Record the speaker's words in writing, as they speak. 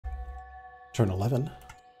Turn 11.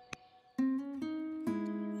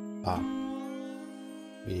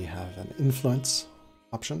 We have an influence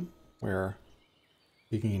option where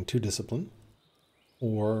we gain 2 discipline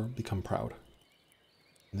or become proud.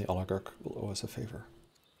 And the oligarch will owe us a favor.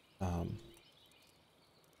 Trying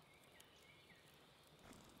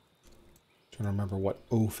to remember what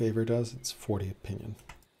owe favor does. It's 40 opinion.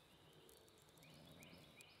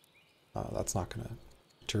 That's not going to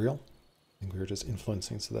material. I think we were just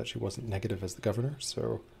influencing so that she wasn't negative as the governor,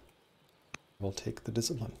 so we'll take the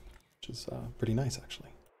discipline, which is pretty nice actually.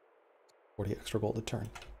 40 extra gold a turn.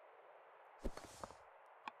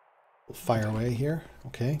 We'll fire away here.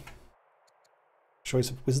 Okay. Choice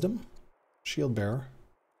of wisdom, shield bearer,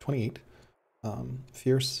 28.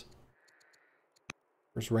 Fierce.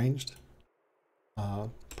 Fierce ranged.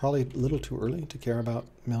 Probably a little too early to care about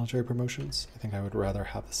military promotions. I think I would rather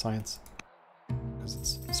have the science because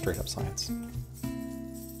it's straight up science.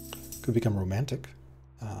 Could become romantic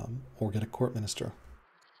or get a court minister.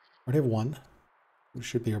 Already have 1 who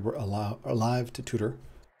should be alive to tutor.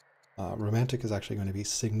 Romantic is actually going to be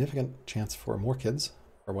significant chance for more kids.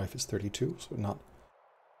 Our wife is 32, so not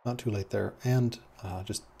too late there. And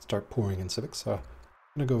just start pouring in civics. So I'm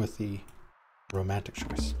going to go with the romantic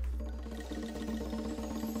choice.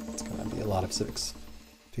 It's going to be a lot of civics.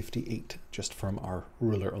 58 just from our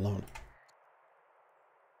ruler alone.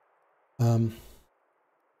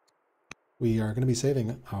 We are going to be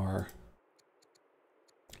saving our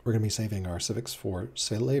civics for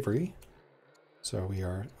slavery. So we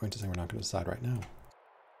are going to say we're not going to decide right now.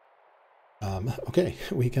 Okay,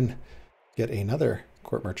 we can get another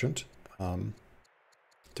court merchant,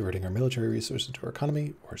 diverting our military resources to our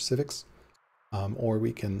economy or civics, or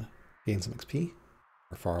we can gain some XP.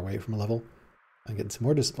 We're far away from a level and get some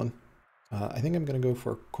more discipline. I think I'm going to go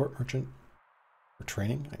for court merchant for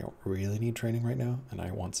training. I don't really need training right now, and I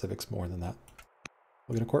want civics more than that.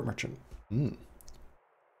 We'll get a court merchant.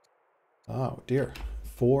 Oh dear,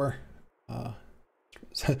 4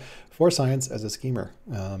 science as a schemer.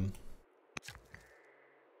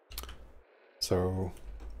 So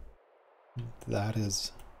that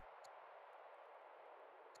is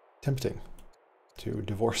tempting to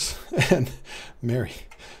divorce and marry,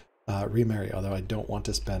 remarry, although I don't want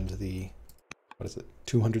to spend the, what is it,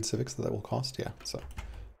 200 civics that will cost? Yeah, so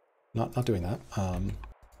not doing that, but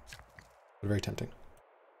very tempting.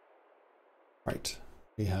 Right,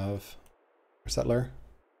 we have our settler.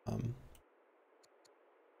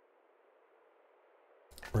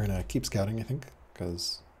 We're going to keep scouting, I think,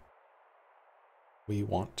 because we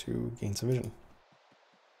want to gain some vision.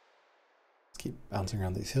 Let's keep bouncing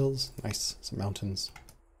around these hills. Nice, some mountains.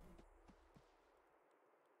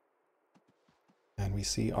 And we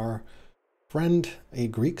see our friend, a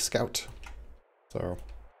Greek scout. So,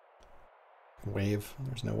 wave.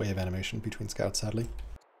 There's no wave animation between scouts, sadly.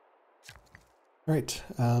 All right.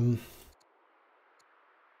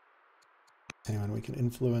 Anyone we can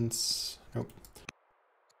influence? Nope.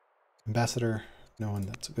 Ambassador. No one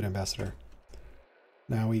that's a good ambassador.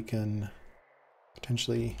 Now we can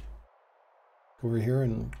potentially go over here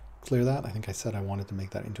and clear that. I think I said I wanted to make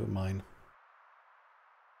that into a mine.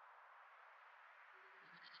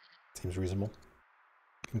 Seems reasonable.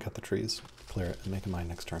 You can cut the trees, clear it, and make a mine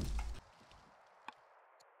next turn.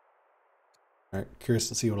 All right, curious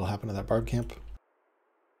to see what will happen to that barb camp.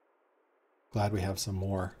 Glad we have some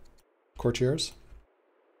more courtiers.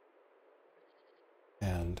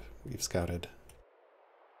 And we've scouted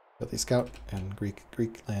Philly Scout, and Greek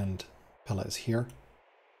land Pella is here.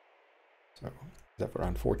 So he's up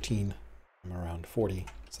around 14, I'm around 40.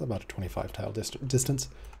 It's about a 25 tile distance,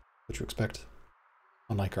 which you expect.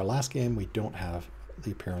 Unlike our last game, we don't have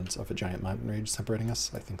the appearance of a giant mountain range separating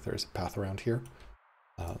us. I think there's a path around here.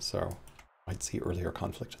 So might see earlier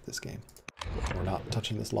conflict this game. We're not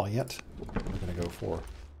touching this law yet. We're going to go for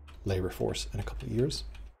labor force in a couple of years.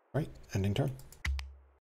 Right, ending turn.